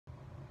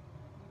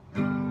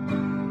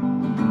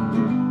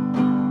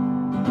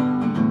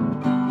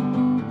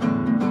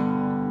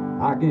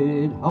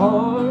get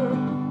hard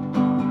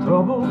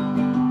trouble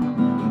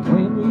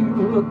when you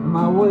look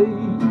my way,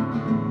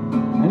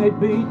 and it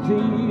beats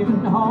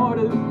even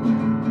harder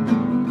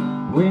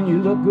when you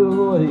look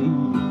away.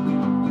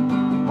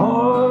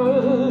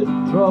 Hard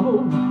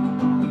trouble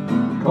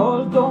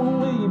caused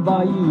only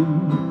by you,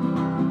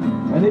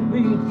 and it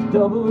beats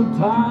double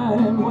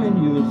time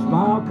when your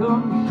smile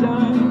comes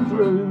shining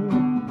through.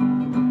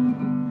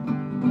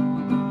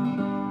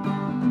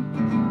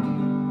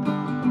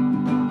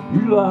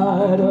 You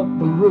light up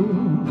the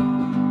room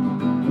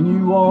when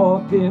you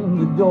walk in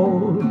the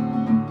door.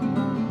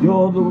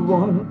 You're the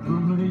one for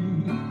me.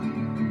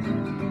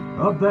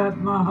 Of that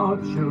my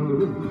heart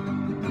sure.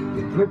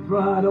 You flip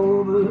right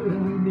over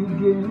and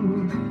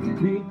begin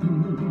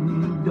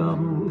beating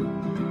double.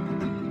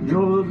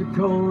 You're the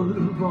cause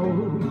of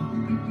all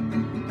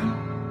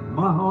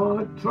my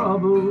heart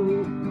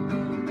trouble,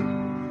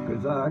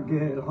 'cause I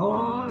get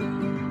hard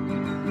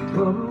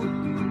trouble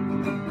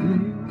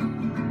in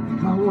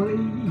my way.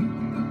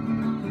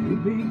 It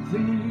beats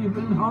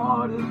even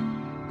harder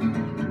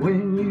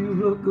when you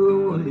look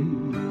away.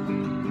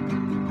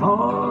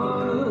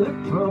 Hard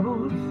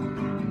troubles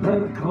that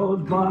are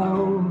caused by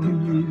only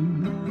you.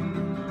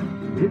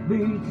 It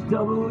beats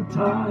double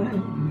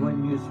time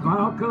when your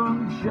smile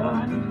comes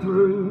shining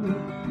through.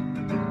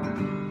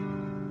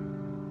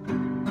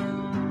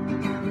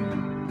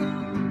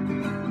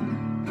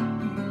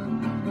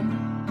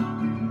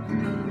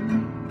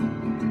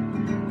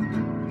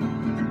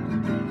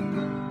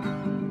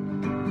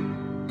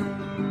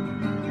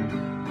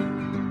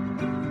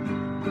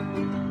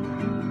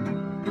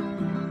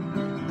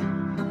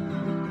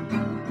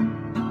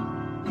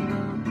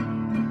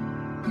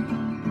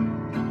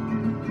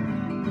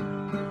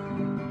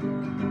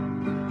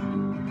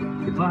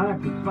 If I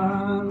could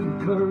find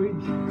the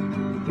courage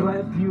to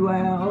ask you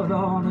out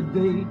on a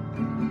date,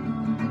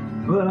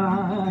 but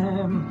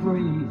I'm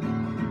afraid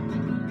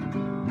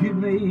you'd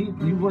make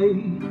me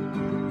wait,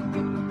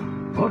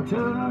 or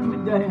turn me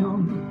down,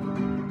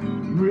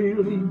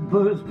 really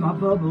burst my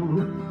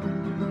bubble,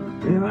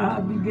 then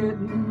I'd be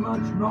getting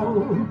much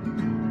more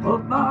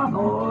of my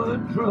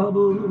hard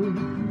trouble.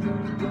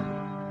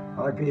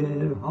 I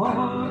get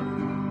hard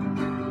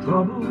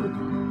trouble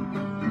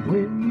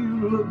when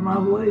you look my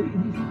way.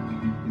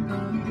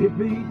 It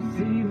beats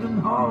even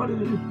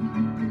harder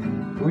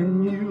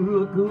when you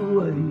look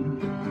away.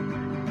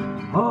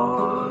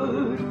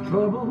 Hard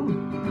trouble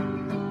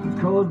is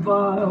caused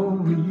by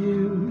only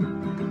you,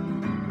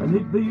 and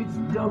it beats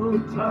double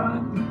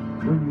time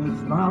when your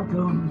smile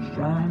comes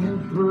shining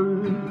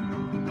through.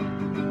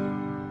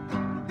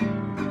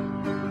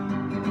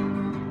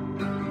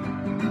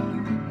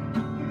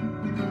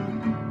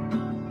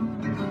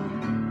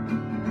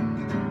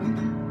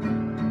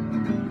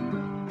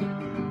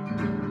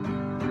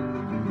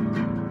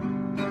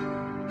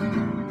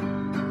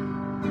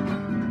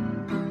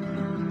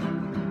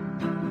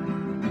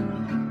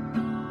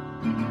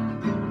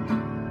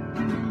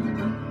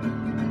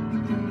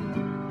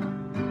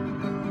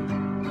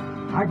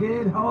 I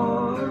get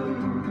hard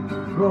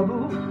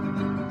trouble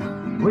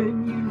when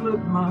you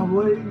look my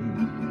way,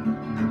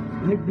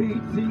 and it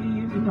beats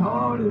even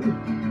harder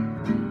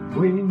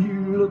when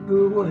you look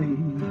away.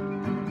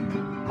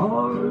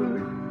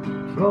 Hard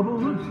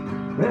troubles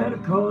that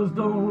are caused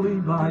only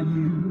by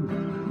you,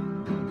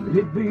 and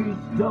it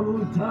beats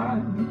double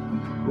time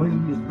when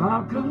your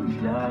smile comes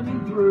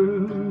shining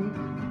through.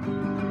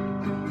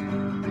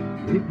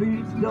 It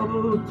beats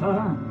double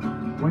time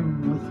when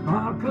your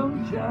smile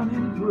comes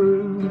shining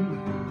through.